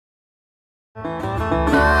Well,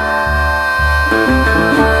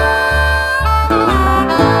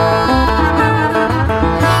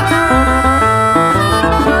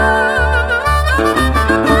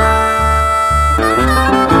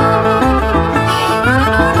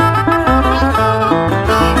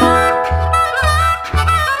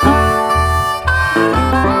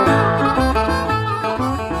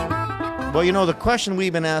 you know, the question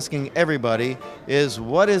we've been asking everybody is,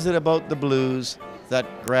 what is it about the blues that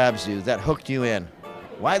grabs you, that hooked you in?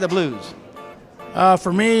 Why the blues?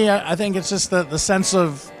 For me, I think it's just the sense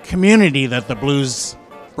of community that the blues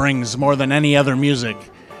brings more than any other music.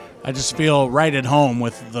 I just feel right at home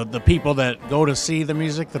with the people that go to see the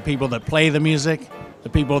music, the people that play the music, the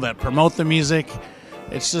people that promote the music.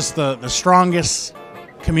 It's just the strongest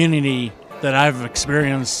community that I've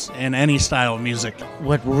experienced in any style of music.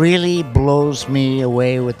 What really blows me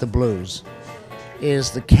away with the blues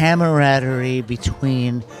is the camaraderie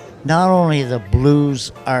between not only the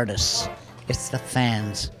blues artists, it's the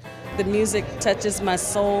fans. The music touches my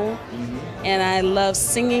soul, and I love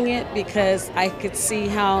singing it because I could see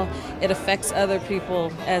how it affects other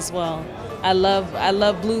people as well. I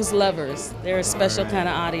love blues lovers. They're a special kind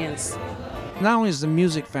of audience. Not only is the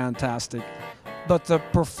music fantastic, but the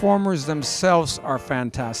performers themselves are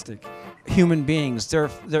fantastic. Human beings.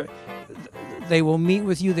 They will meet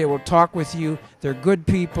with you. They will talk with you. They're good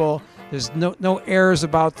people. There's no airs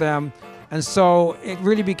about them. And so it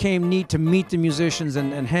really became neat to meet the musicians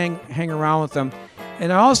and hang around with them.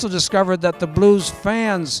 And I also discovered that the blues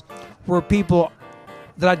fans were people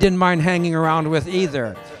that I didn't mind hanging around with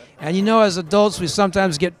either. And you know, as adults, we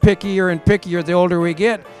sometimes get pickier and pickier the older we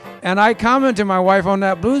get. And I commented to my wife on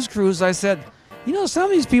that blues cruise, I said, you know, some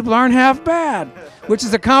of these people aren't half bad, which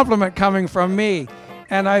is a compliment coming from me.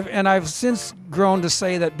 And I've since grown to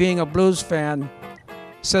say that being a blues fan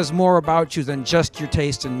says more about you than just your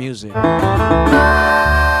taste in music.